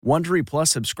Wondery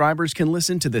Plus subscribers can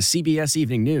listen to the CBS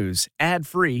Evening News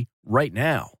ad-free right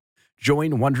now.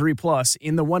 Join Wondery Plus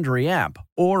in the Wondery app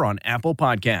or on Apple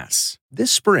Podcasts.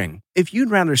 This spring, if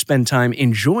you'd rather spend time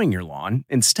enjoying your lawn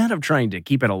instead of trying to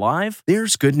keep it alive,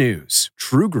 there's good news.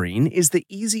 True Green is the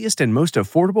easiest and most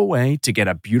affordable way to get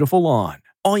a beautiful lawn.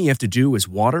 All you have to do is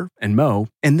water and mow,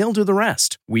 and they'll do the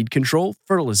rest. Weed control,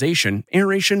 fertilization,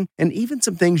 aeration, and even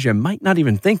some things you might not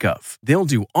even think of. They'll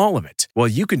do all of it, while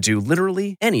you can do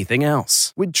literally anything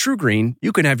else. With True Green,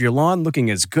 you can have your lawn looking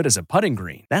as good as a putting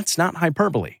green. That's not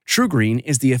hyperbole. True Green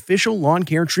is the official lawn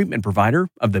care treatment provider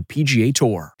of the PGA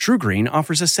Tour. True Green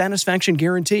offers a satisfaction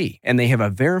guarantee, and they have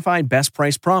a verified best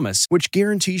price promise, which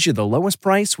guarantees you the lowest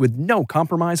price with no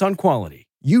compromise on quality.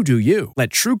 You do you. Let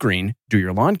True Green do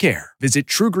your lawn care. Visit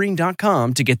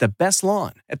TrueGreen.com to get the best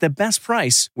lawn at the best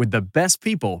price with the best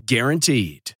people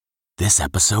guaranteed. This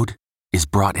episode is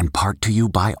brought in part to you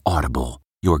by Audible,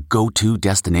 your go-to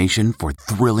destination for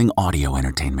thrilling audio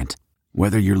entertainment.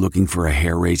 Whether you're looking for a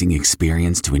hair-raising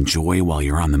experience to enjoy while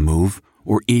you're on the move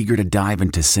or eager to dive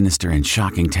into sinister and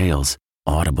shocking tales,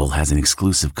 Audible has an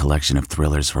exclusive collection of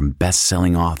thrillers from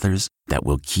best-selling authors that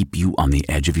will keep you on the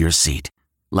edge of your seat.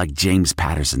 Like James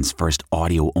Patterson's first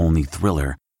audio-only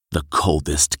thriller, The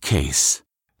Coldest Case.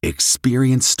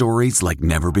 Experience stories like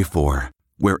never before,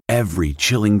 where every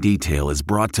chilling detail is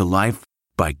brought to life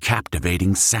by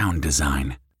captivating sound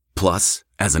design. Plus,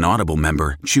 as an Audible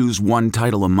member, choose one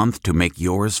title a month to make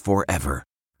yours forever.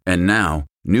 And now,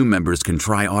 new members can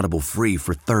try Audible free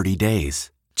for 30 days.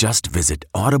 Just visit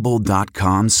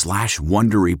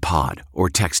audible.com/WonderyPod or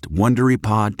text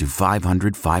WonderyPod to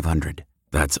 500-500.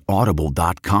 That's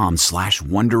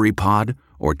audible.com/WonderyPod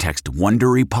or text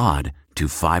WonderyPod to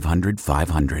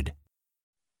 500-500.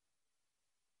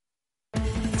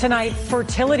 Tonight,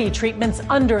 fertility treatments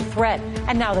under threat.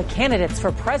 And now the candidates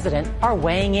for president are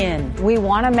weighing in. We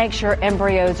want to make sure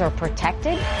embryos are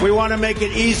protected. We want to make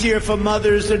it easier for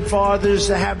mothers and fathers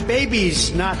to have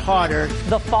babies, not harder.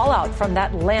 The fallout from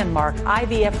that landmark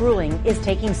IVF ruling is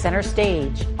taking center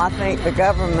stage. I think the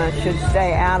government should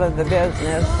stay out of the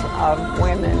business of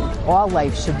women. All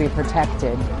life should be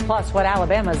protected. Plus, what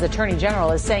Alabama's Attorney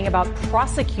General is saying about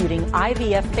prosecuting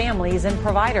IVF families and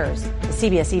providers. The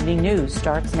CBS Evening News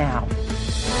starts now.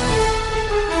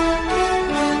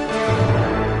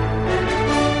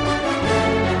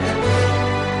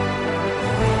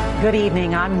 Good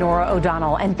evening. I'm Norah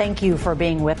O'Donnell, and thank you for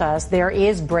being with us. There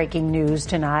is breaking news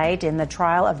tonight in the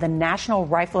trial of the National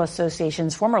Rifle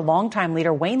Association's former longtime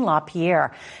leader, Wayne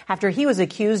LaPierre, after he was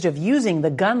accused of using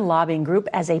the gun lobbying group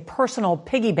as a personal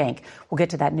piggy bank. We'll get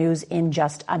to that news in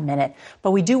just a minute. But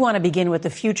we do want to begin with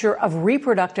the future of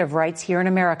reproductive rights here in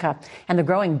America and the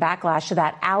growing backlash to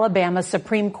that Alabama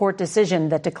Supreme Court decision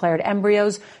that declared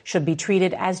embryos should be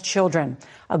treated as children.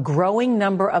 A growing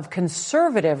number of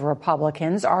conservative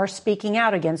Republicans are speaking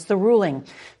out against the ruling.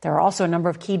 There are also a number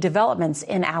of key developments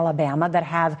in Alabama that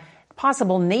have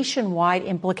possible nationwide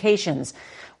implications.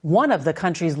 One of the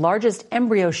country's largest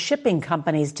embryo shipping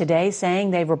companies today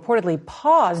saying they've reportedly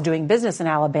paused doing business in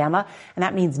Alabama, and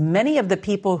that means many of the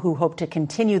people who hope to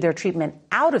continue their treatment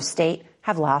out of state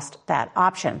have lost that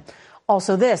option.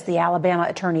 Also this, the Alabama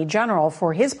Attorney General,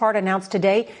 for his part, announced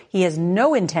today he has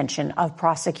no intention of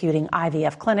prosecuting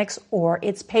IVF clinics or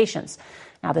its patients.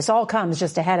 Now, this all comes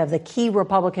just ahead of the key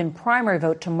Republican primary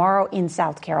vote tomorrow in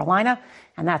South Carolina,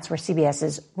 and that's where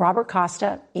CBS's Robert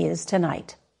Costa is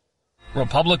tonight.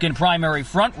 Republican primary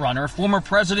frontrunner, former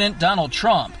President Donald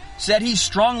Trump, said he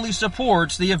strongly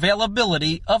supports the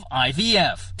availability of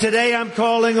IVF. Today I'm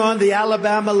calling on the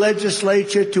Alabama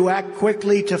legislature to act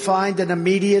quickly to find an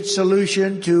immediate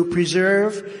solution to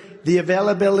preserve the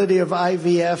availability of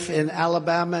IVF in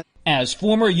Alabama. As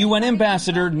former UN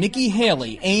Ambassador Nikki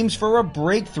Haley aims for a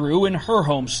breakthrough in her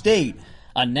home state,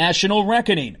 a national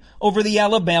reckoning over the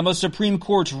Alabama Supreme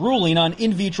Court's ruling on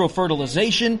in vitro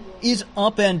fertilization is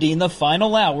upending the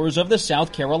final hours of the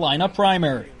South Carolina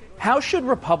primary. How should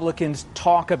Republicans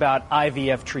talk about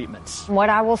IVF treatments? What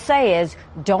I will say is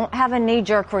don't have a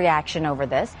knee-jerk reaction over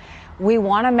this. We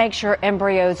want to make sure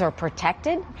embryos are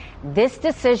protected. This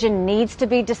decision needs to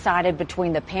be decided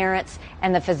between the parents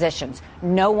and the physicians,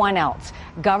 no one else.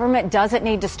 Government doesn't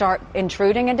need to start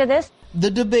intruding into this. The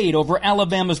debate over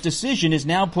Alabama's decision is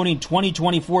now putting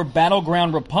 2024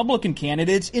 battleground Republican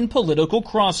candidates in political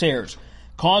crosshairs,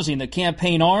 causing the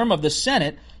campaign arm of the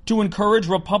Senate to encourage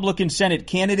Republican Senate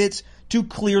candidates to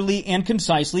clearly and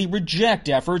concisely reject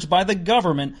efforts by the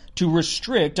government to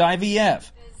restrict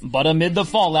IVF. But amid the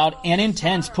fallout, an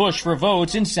intense push for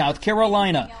votes in South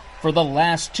Carolina for the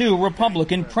last two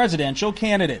Republican presidential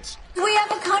candidates. We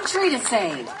have a country to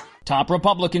save. Top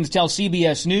Republicans tell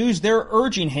CBS News they're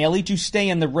urging Haley to stay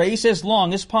in the race as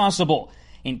long as possible,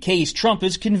 in case Trump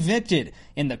is convicted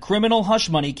in the criminal hush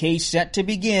money case set to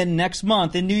begin next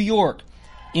month in New York.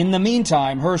 In the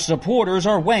meantime, her supporters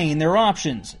are weighing their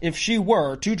options if she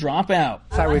were to drop out.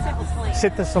 I would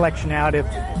sit the selection out if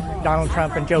Donald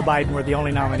Trump and Joe Biden were the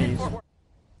only nominees.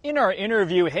 In our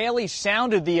interview, Haley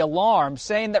sounded the alarm,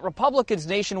 saying that Republicans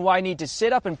nationwide need to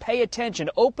sit up and pay attention,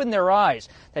 open their eyes,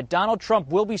 that Donald Trump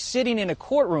will be sitting in a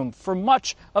courtroom for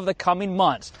much of the coming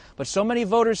months. But so many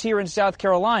voters here in South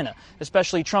Carolina,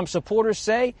 especially Trump supporters,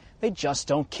 say they just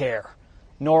don't care.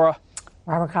 Norah.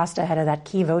 Robert Costa ahead of that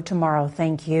key vote tomorrow.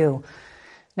 Thank you.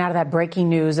 Now to that breaking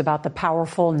news about the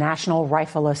powerful National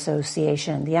Rifle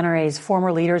Association. The NRA's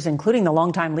former leaders, including the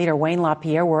longtime leader Wayne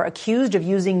LaPierre, were accused of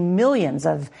using millions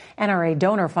of NRA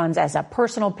donor funds as a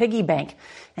personal piggy bank.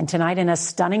 And tonight, in a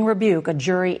stunning rebuke, a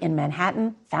jury in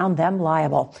Manhattan found them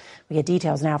liable. We get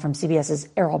details now from CBS's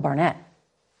Errol Barnett.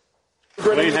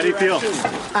 Wayne, how do you feel?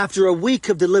 After a week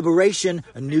of deliberation,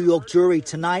 a New York jury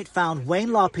tonight found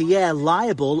Wayne LaPierre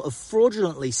liable of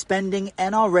fraudulently spending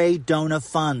NRA donor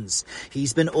funds.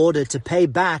 He's been ordered to pay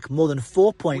back more than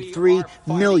 $4.3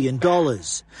 million.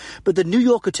 But the New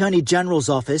York Attorney General's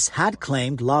office had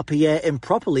claimed LaPierre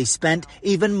improperly spent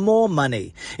even more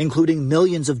money, including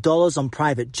millions of dollars on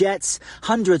private jets,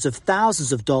 hundreds of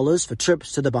thousands of dollars for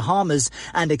trips to the Bahamas,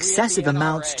 and excessive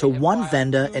amounts to one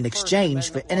vendor in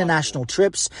exchange for international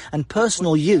trips and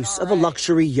personal use of a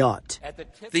luxury yacht.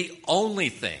 The only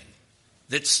thing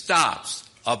that stops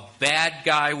a bad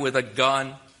guy with a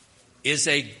gun is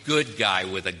a good guy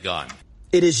with a gun.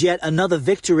 It is yet another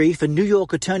victory for New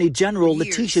York Attorney General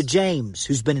Letitia James,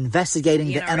 who's been investigating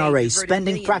the NRA's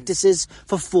spending practices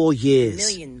for 4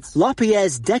 years.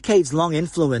 LaPierre's decades-long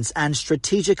influence and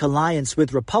strategic alliance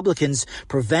with Republicans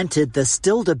prevented the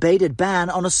still-debated ban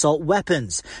on assault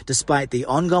weapons, despite the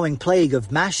ongoing plague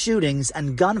of mass shootings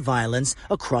and gun violence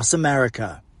across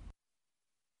America.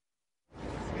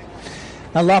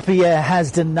 Now, LaPierre has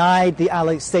denied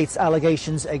the state's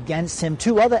allegations against him.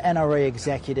 2 other NRA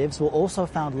executives were also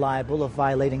found liable of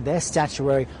violating their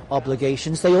statutory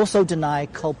obligations. They also deny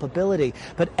culpability.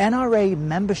 But NRA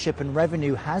membership and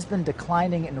revenue has been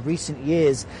declining in recent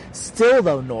years. Still,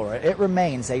 though, Norah, it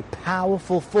remains a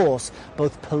powerful force,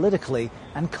 both politically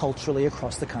and culturally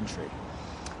across the country.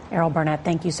 Errol Barnett,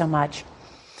 thank you so much.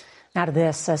 Now to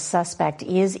this, a suspect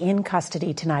is in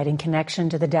custody tonight in connection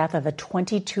to the death of a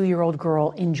 22-year-old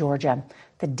girl in Georgia.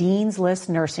 The Dean's List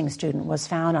nursing student was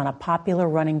found on a popular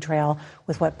running trail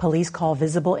with what police call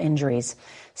visible injuries.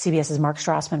 CBS's Mark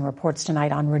Strassman reports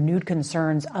tonight on renewed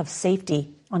concerns of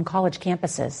safety on college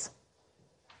campuses.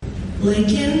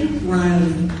 Laken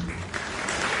Riley.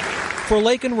 For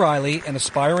Laken Riley, an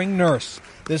aspiring nurse,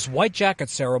 this white jacket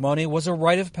ceremony was a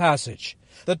rite of passage.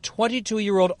 The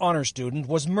 22-year-old honor student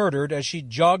was murdered as she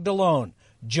jogged alone,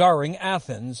 jarring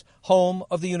Athens, home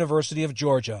of the University of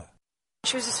Georgia.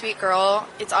 She was a sweet girl.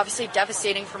 It's obviously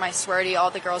devastating for my sorority. All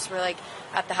the girls were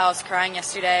at the house crying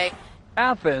yesterday.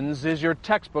 Athens is your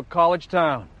textbook college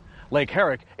town. Lake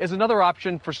Herrick is another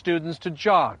option for students to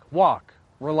jog, walk,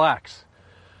 relax.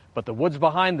 But the woods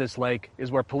behind this lake is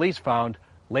where police found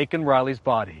Laken Riley's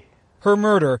body. Her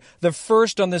murder, the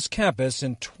first on this campus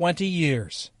in 20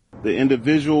 years. The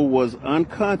individual was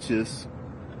unconscious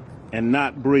and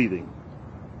not breathing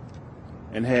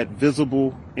and had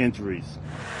visible injuries.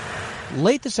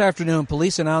 Late this afternoon,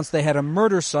 police announced they had a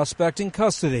murder suspect in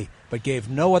custody, but gave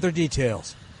no other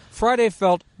details. Friday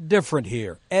felt different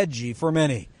here, edgy for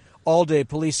many. All day,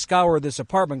 police scoured this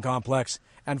apartment complex,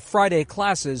 and Friday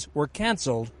classes were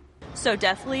canceled. So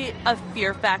definitely a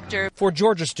fear factor. For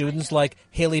Georgia students like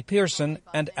Haley Pearson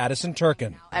and Addison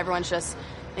Turkin. Everyone's just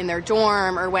in their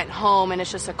dorm or went home, and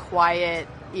it's just a quiet,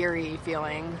 eerie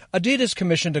feeling. Adidas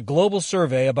commissioned a global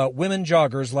survey about women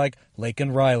joggers like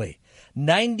Laken Riley.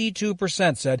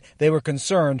 92% said they were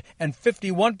concerned, and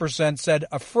 51% said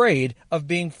afraid of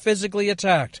being physically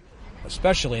attacked,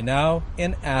 especially now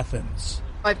in Athens.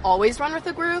 I've always run with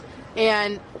a group,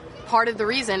 and part of the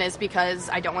reason is because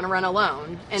I don't want to run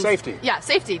alone. And safety. Yeah,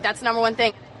 safety. That's the number one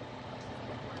thing.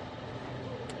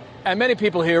 And many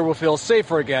people here will feel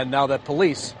safer again now that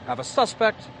police have a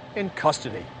suspect in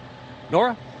custody.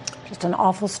 Norah? Just an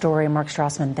awful story. Mark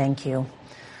Strassman, thank you.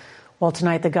 Well,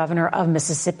 tonight, the governor of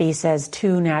Mississippi says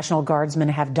 2 National Guardsmen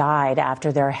have died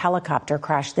after their helicopter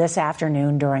crashed this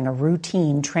afternoon during a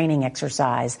routine training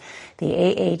exercise. The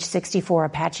AH-64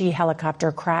 Apache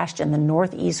helicopter crashed in the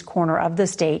northeast corner of the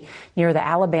state near the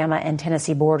Alabama and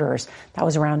Tennessee borders. That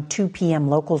was around 2 p.m.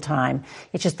 local time.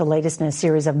 It's just the latest in a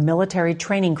series of military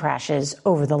training crashes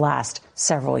over the last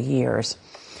several years.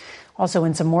 Also,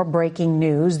 in some more breaking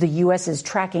news, the U.S. is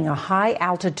tracking a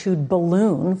high-altitude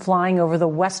balloon flying over the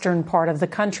western part of the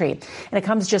country. And it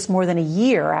comes just more than a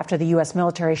year after the U.S.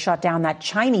 military shot down that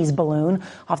Chinese balloon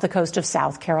off the coast of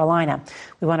South Carolina.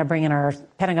 We want to bring in our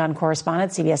Pentagon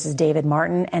correspondent, CBS's David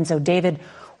Martin. And so, David,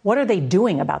 what are they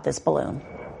doing about this balloon?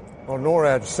 Well,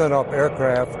 Norah had sent up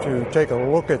aircraft to take a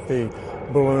look at the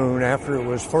balloon after it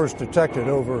was first detected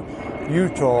over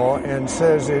Utah and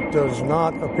says it does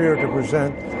not appear to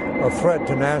present a threat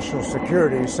to national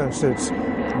security since it's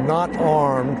not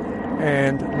armed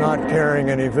and not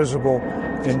carrying any visible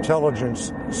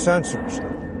intelligence sensors.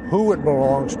 Who it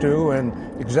belongs to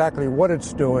and exactly what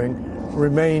it's doing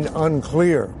remain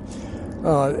unclear.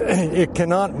 It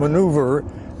cannot maneuver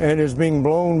and is being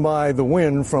blown by the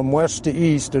wind from west to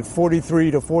east at 43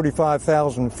 to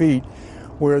 45,000 feet,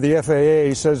 where the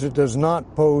FAA says it does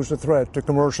not pose a threat to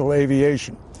commercial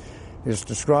aviation. It's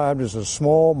described as a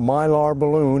small mylar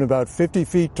balloon about 50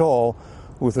 feet tall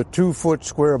with a 2-foot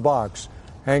square box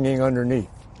hanging underneath.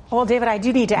 Well, David, I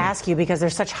do need to ask you, because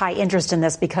there's such high interest in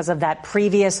this because of that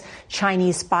previous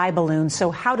Chinese spy balloon. So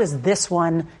how does this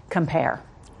one compare?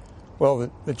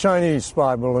 Well, the Chinese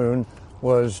spy balloon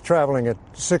was traveling at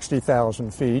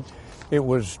 60,000 feet. It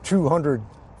was 200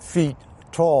 feet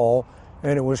tall,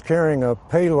 and it was carrying a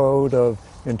payload of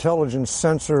intelligence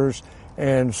sensors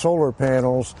and solar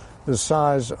panels the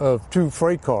size of 2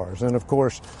 freight cars. And, of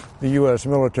course, the U.S.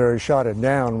 military shot it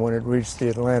down when it reached the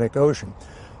Atlantic Ocean.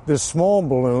 This small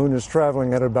balloon is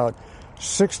traveling at about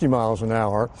 60 miles an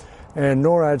hour, and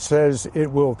NORAD says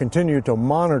it will continue to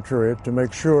monitor it to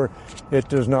make sure it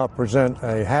does not present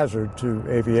a hazard to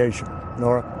aviation.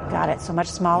 Norah? Got it. So much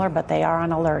smaller, but they are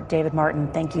on alert. David Martin,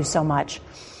 thank you so much.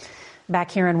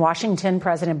 Back here in Washington,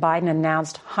 President Biden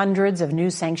announced hundreds of new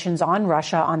sanctions on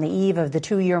Russia on the eve of the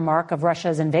 2-year mark of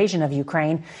Russia's invasion of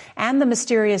Ukraine and the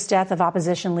mysterious death of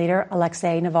opposition leader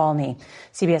Alexei Navalny.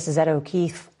 CBS's Ed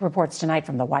O'Keefe reports tonight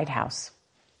from the White House.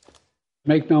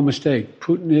 Make no mistake,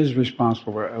 Putin is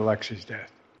responsible for Alexei's death.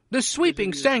 The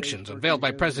sweeping sanctions unveiled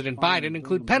by President Biden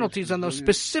include penalties on those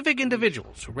specific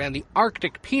individuals who ran the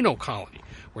Arctic penal colony,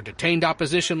 where detained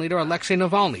opposition leader Alexei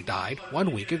Navalny died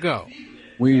 1 week ago.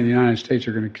 We in the United States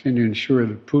are going to continue to ensure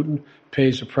that Putin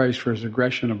pays the price for his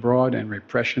aggression abroad and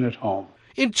repression at home.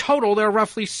 In total, there are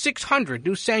roughly 600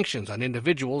 new sanctions on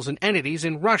individuals and entities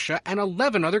in Russia and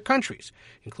 11 other countries,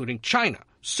 including China,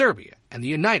 Serbia, and the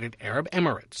United Arab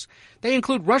Emirates. They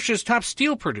include Russia's top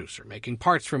steel producer, making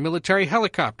parts for military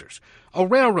helicopters, a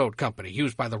railroad company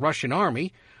used by the Russian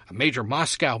army, a major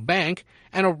Moscow bank,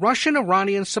 and a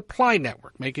Russian-Iranian supply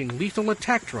network making lethal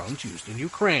attack drones used in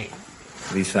Ukraine.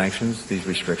 These sanctions, these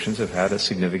restrictions have had a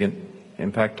significant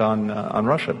impact on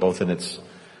Russia, both in its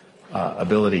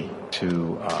ability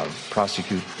to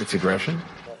prosecute its aggression,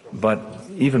 but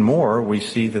even more, we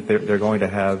see that they're going to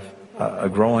have a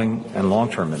growing and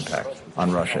long-term impact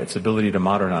on Russia, its ability to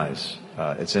modernize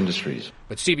its industries.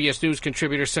 But CBS News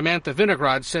contributor Samantha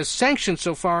Vinograd says sanctions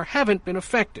so far haven't been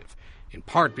effective, in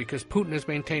part because Putin has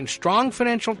maintained strong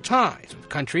financial ties with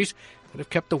countries that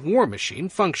have kept the war machine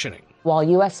functioning. While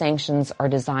U.S. sanctions are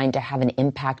designed to have an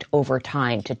impact over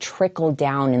time, to trickle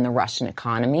down in the Russian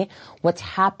economy, what's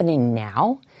happening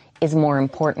now is more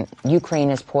important. Ukraine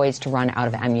is poised to run out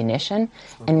of ammunition,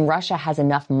 and Russia has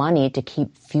enough money to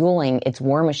keep fueling its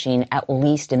war machine, at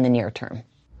least in the near term.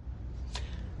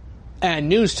 And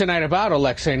news tonight about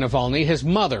Alexei Navalny. His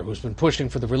mother, who's been pushing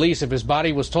for the release of his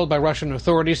body, was told by Russian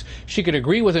authorities she could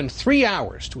agree within 3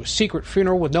 hours to a secret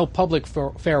funeral with no public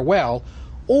farewell,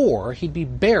 or he'd be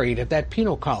buried at that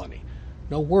penal colony.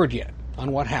 No word yet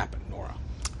on what happened, Norah.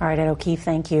 All right, Ed O'Keefe,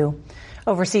 thank you.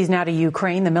 Overseas now to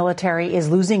Ukraine. The military is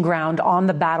losing ground on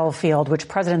the battlefield, which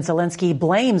President Zelensky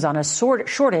blames on a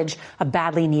shortage of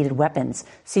badly needed weapons.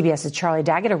 CBS's Charlie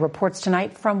Daggett reports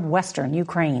tonight from western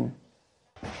Ukraine.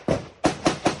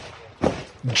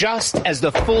 Just as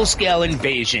the full-scale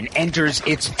invasion enters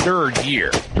its 3rd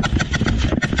year,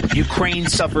 Ukraine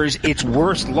suffers its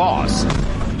worst loss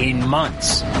in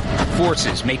months.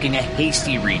 Forces making a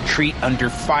hasty retreat under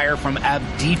fire from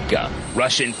Avdiivka.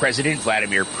 Russian President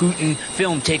Vladimir Putin,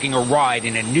 filmed taking a ride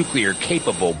in a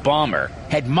nuclear-capable bomber,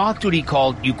 had mocked what he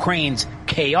called Ukraine's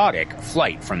chaotic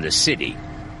flight from the city.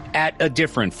 At a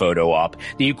different photo op,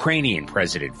 the Ukrainian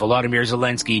President Volodymyr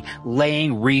Zelensky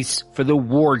laying wreaths for the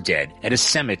war dead at a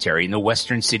cemetery in the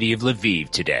western city of Lviv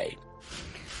today.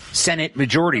 Senate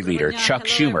Majority Leader Chuck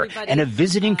Schumer and a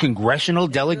visiting congressional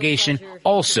delegation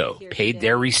also paid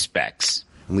their respects.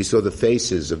 and we saw the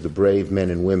faces of the brave men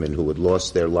and women who had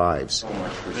lost their lives.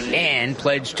 And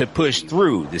pledged to push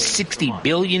through the $60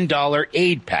 billion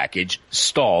aid package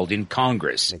stalled in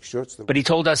Congress. But he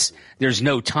told us there's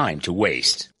no time to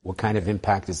waste. What kind of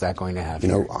impact is that going to have?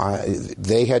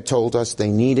 They had told us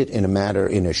they need it in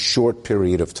a short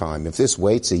period of time. If this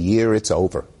waits a year, it's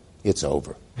over. It's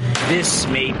over. This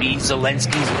may be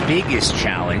Zelensky's biggest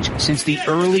challenge since the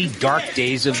early dark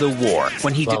days of the war,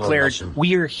 when he declared,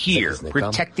 "We are here,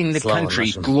 protecting the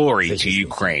country, glory to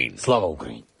Ukraine."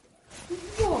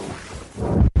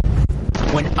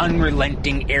 When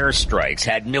unrelenting airstrikes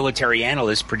had military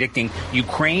analysts predicting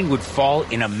Ukraine would fall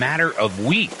in a matter of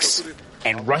weeks,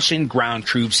 and Russian ground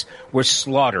troops were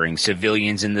slaughtering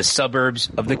civilians in the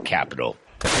suburbs of the capital.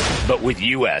 But with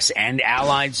U.S. and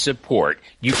allied support,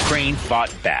 Ukraine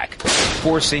fought back,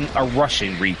 forcing a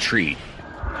Russian retreat.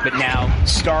 But now,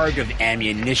 starved of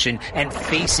ammunition and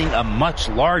facing a much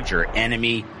larger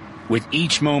enemy, with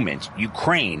each moment,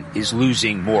 Ukraine is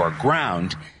losing more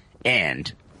ground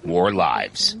and more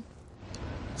lives.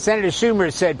 Senator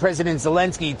Schumer said President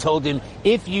Zelensky told him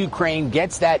if Ukraine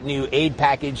gets that new aid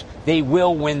package, they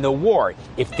will win the war.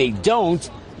 If they don't,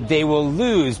 they will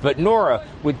lose. But Norah,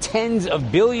 with tens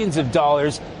of billions of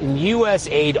dollars in U.S.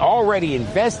 aid already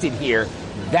invested here,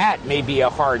 that may be a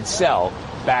hard sell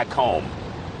back home.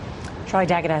 Troy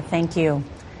D'Agata, thank you.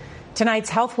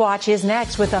 Tonight's Health Watch is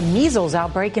next with a measles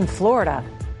outbreak in Florida.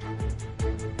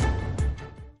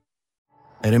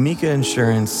 At Amica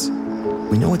Insurance,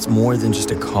 we know it's more than just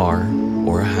a car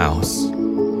or a house.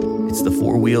 It's the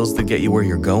four wheels that get you where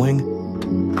you're going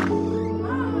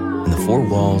and the four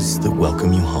walls that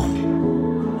welcome you home.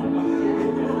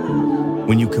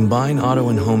 When you combine auto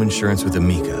and home insurance with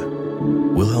Amica,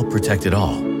 we'll help protect it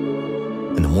all.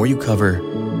 And the more you cover,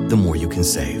 the more you can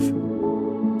save.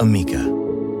 Amica.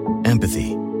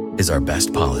 Empathy is our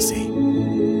best policy.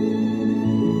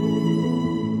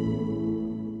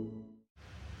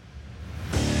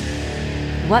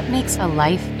 What makes a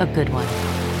life a good one?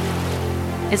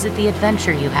 Is it the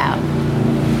adventure you have?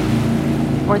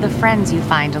 Or the friends you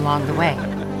find along the way?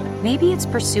 Maybe it's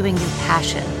pursuing your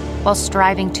passion while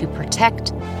striving to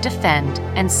protect, defend,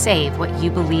 and save what you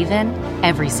believe in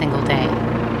every single day.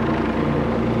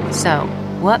 So,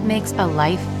 what makes a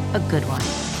life a good one?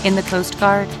 In the Coast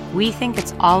Guard, we think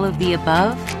it's all of the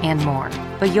above and more,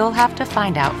 but you'll have to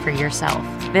find out for yourself.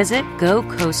 Visit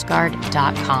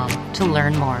gocoastguard.com to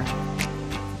learn more.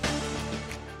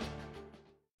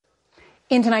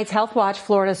 In tonight's Health Watch,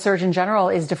 Florida's Surgeon General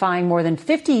is defying more than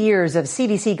 50 years of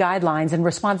CDC guidelines in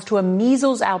response to a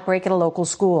measles outbreak at a local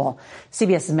school.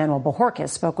 CBS's Manuel Bojorquez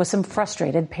spoke with some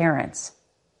frustrated parents.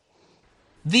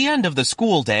 The end of the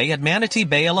school day at Manatee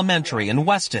Bay Elementary in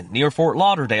Weston, near Fort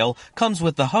Lauderdale, comes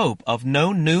with the hope of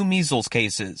no new measles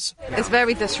cases. It's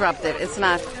very disruptive. It's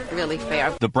not really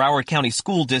fair. The Broward County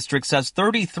School District says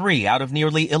 33 out of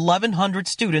nearly 1,100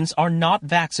 students are not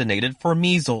vaccinated for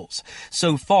measles.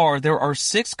 So far, there are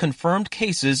 6 confirmed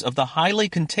cases of the highly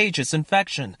contagious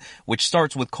infection, which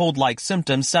starts with cold-like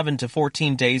symptoms 7 to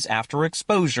 14 days after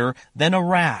exposure, then a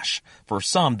rash. For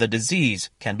some, the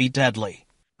disease can be deadly.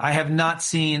 I have not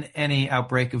seen any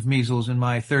outbreak of measles in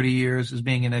my 30 years as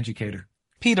being an educator.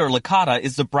 Peter Licata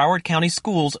is the Broward County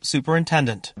Schools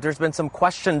superintendent. There's been some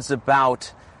questions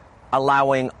about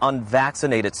allowing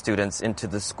unvaccinated students into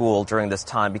the school during this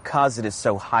time because it is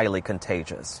so highly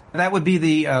contagious. That would be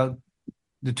the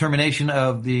determination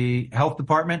of the health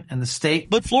department and the state.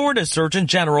 But Florida Surgeon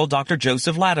General Dr.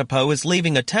 Joseph Ladapo is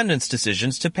leaving attendance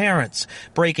decisions to parents,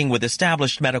 breaking with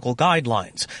established medical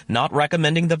guidelines, not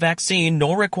recommending the vaccine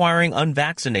nor requiring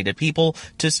unvaccinated people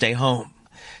to stay home.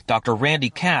 Dr.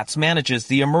 Randy Katz manages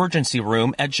the emergency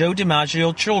room at Joe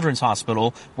DiMaggio Children's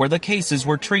Hospital, where the cases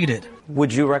were treated.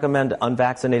 Would you recommend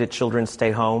unvaccinated children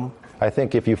stay home? I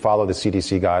think if you follow the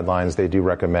CDC guidelines, they do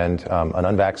recommend an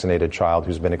unvaccinated child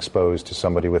who's been exposed to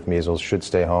somebody with measles should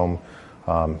stay home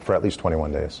for at least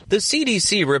 21 days. The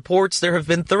CDC reports there have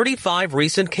been 35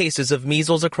 recent cases of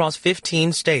measles across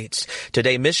 15 states.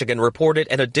 Today, Michigan reported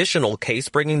an additional case,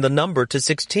 bringing the number to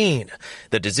 16.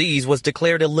 The disease was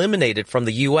declared eliminated from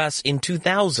the U.S. in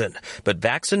 2000, but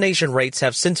vaccination rates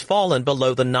have since fallen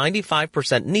below the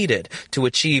 95% needed to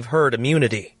achieve herd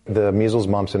immunity. The measles,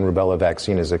 mumps, and rubella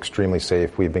vaccine is extremely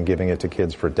safe. We've been giving it to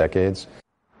kids for decades.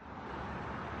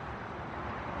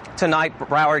 Tonight,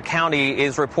 Broward County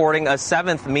is reporting a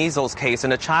 7th measles case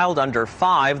in a child under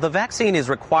 5. The vaccine is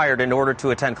required in order to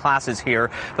attend classes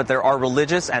here, but there are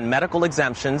religious and medical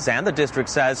exemptions, and the district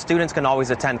says students can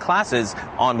always attend classes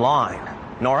online.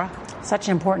 Norah? Such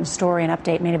an important story and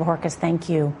update. Manuel Bojorquez, thank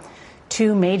you.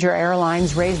 2 major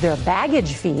airlines raised their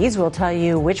baggage fees. We'll tell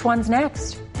you which one's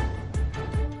next.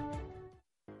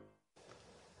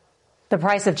 The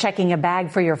price of checking a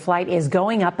bag for your flight is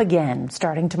going up again.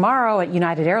 Starting tomorrow at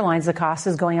United Airlines, the cost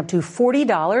is going up to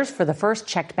 $40 for the first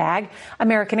checked bag.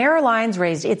 American Airlines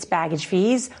raised its baggage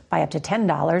fees by up to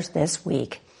 $10 this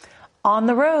week. On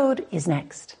the Road is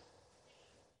next.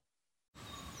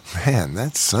 Man,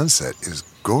 that sunset is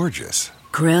gorgeous.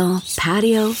 Grill,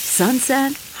 patio,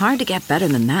 sunset. Hard to get better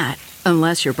than that.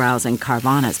 Unless you're browsing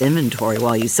Carvana's inventory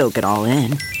while you soak it all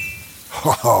in.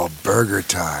 Oh, burger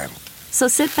time. So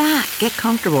sit back, get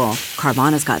comfortable.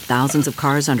 Carvana's got thousands of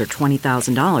cars under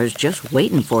 $20,000 just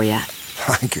waiting for you.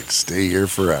 I could stay here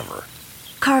forever.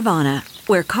 Carvana,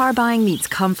 where car buying meets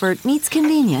comfort meets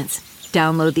convenience.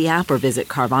 Download the app or visit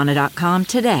Carvana.com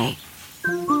today.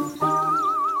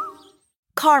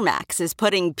 CarMax is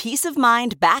putting peace of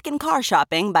mind back in car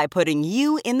shopping by putting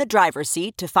you in the driver's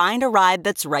seat to find a ride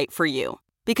that's right for you.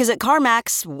 Because at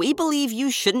CarMax, we believe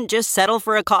you shouldn't just settle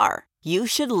for a car. You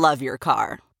should love your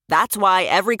car. That's why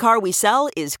every car we sell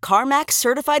is CarMax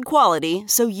certified quality,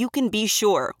 so you can be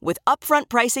sure with upfront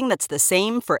pricing that's the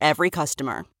same for every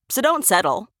customer. So don't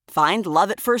settle. Find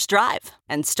love at first drive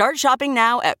and start shopping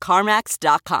now at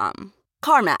CarMax.com.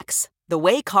 CarMax, the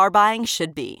way car buying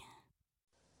should be.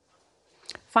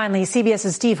 Finally,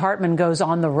 CBS's Steve Hartman goes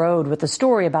on the road with a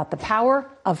story about the power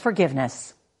of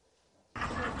forgiveness.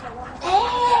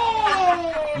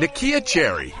 Nakia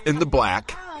Cherry in the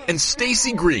black and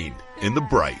Stacy Green in the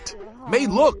bright may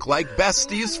look like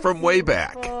besties from way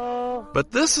back,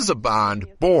 but this is a bond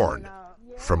born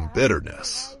from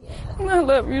bitterness. I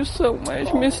love you so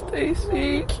much, Miss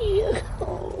Stacy. I'm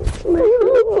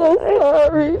so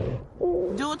sorry.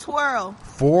 Do a twirl.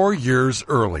 4 years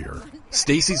earlier,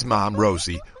 Stacy's mom,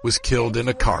 Rosie, was killed in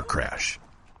a car crash.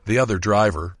 The other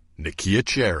driver, Nakia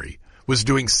Cherry, was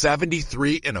doing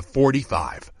 73 in a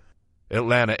 45.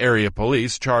 Atlanta area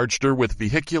police charged her with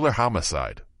vehicular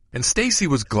homicide, and Stacy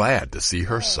was glad to see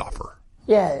her suffer.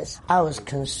 Yes, I was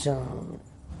consumed.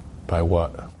 By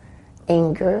what?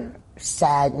 Anger,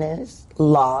 sadness,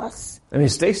 loss. I mean,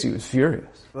 Stacy was furious.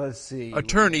 Let's see.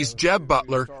 Attorneys Jeb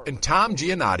Butler and Tom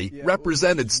Giannotti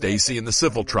represented Stacy in the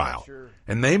civil trial,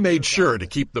 and they made sure to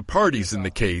keep the parties in the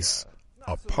case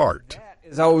apart.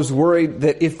 I was worried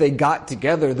that if they got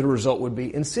together, the result would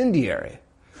be incendiary.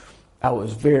 I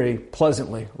was very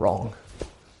pleasantly wrong.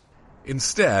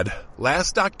 Instead,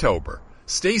 last October,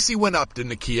 Stacy went up to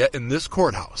Nakia in this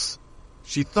courthouse.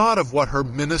 She thought of what her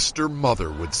minister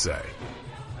mother would say,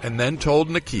 and then told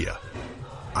Nakia,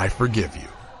 "I forgive you."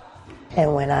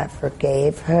 And when I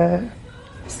forgave her,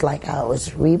 it's like I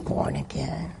was reborn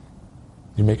again.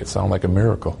 You make it sound like a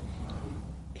miracle.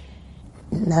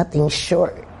 Nothing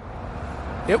short.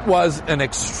 It was an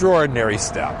extraordinary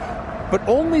step, but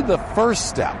only the first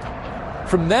step.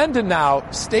 From then to now,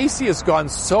 Stacy has gone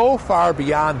so far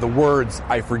beyond the words,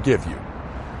 "I forgive you,"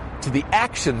 to the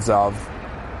actions of,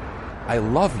 "I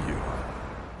love you."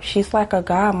 She's like a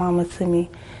godmama to me.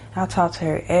 I talk to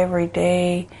her every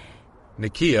day.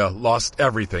 Nakia lost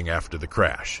everything after the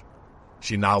crash.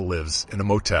 She now lives in a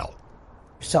motel.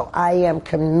 So I am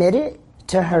committed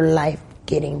to her life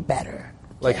getting better.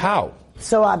 Like how?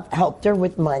 So I've helped her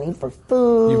with money for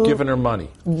food. You've given her money?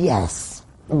 Yes.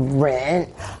 Rent.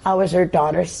 I was her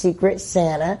daughter's secret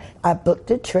Santa. I booked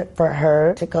a trip for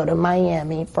her to go to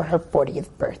Miami for her 40th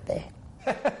birthday.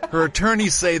 Her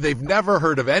attorneys say they've never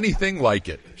heard of anything like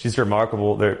it. She's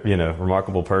remarkable,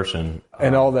 remarkable person.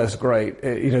 And all that's great.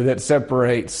 That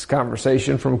separates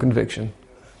conversation from conviction.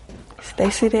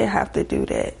 Stacy didn't have to do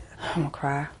that. I'm gonna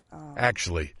cry.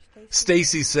 Actually,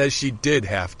 Stacy says she did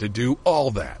have to do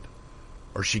all that,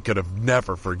 or she could have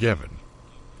never forgiven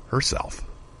herself.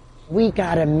 We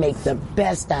gotta make the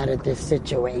best out of this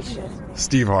situation.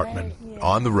 Steve Hartman,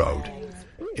 on the road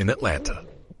in Atlanta.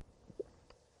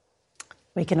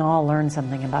 We can all learn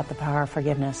something about the power of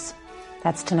forgiveness.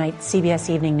 That's tonight's CBS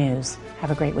Evening News.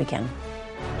 Have a great weekend.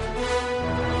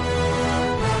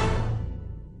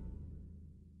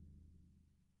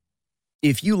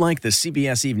 If you like the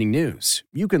CBS Evening News,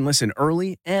 you can listen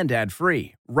early and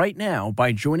ad-free right now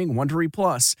by joining Wondery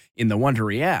Plus in the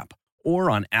Wondery app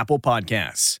or on Apple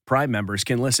Podcasts. Prime members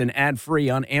can listen ad-free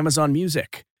on Amazon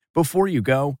Music. Before you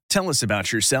go, tell us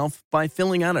about yourself by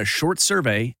filling out a short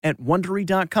survey at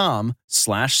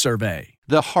Wondery.com/survey.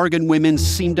 The Hargan women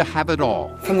seem to have it all.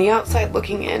 From the outside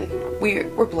looking in,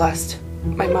 we're blessed.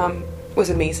 My mom was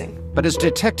amazing. But as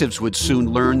detectives would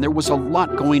soon learn, there was a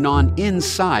lot going on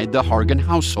inside the Hargan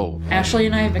household. Ashley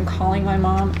and I have been calling my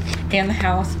mom and the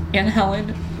house and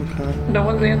Helen. Okay. No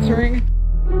one's answering.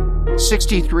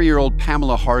 63-year-old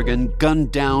Pamela Hargan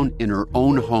gunned down in her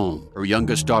own home. Her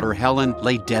youngest daughter, Helen,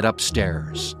 lay dead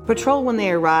upstairs. Patrol, when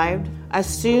they arrived,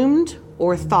 assumed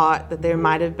or thought that there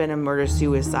might have been a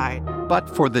murder-suicide. But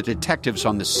for the detectives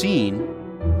on the scene,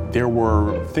 there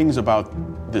were things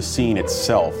about the scene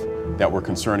itself that were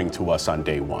concerning to us on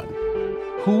day one.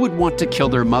 Who would want to kill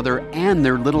their mother and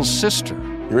their little sister?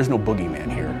 There is no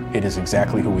boogeyman here. It is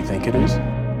exactly who we think it is.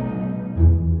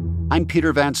 I'm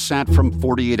Peter Van Sant from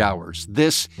 48 Hours.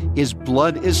 This is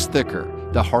Blood is Thicker,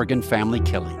 the Hargan Family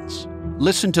Killings.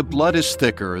 Listen to Blood is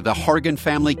Thicker, the Hargan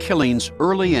Family Killings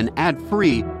early and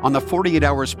ad-free on the 48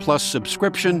 Hours Plus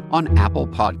subscription on Apple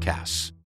Podcasts.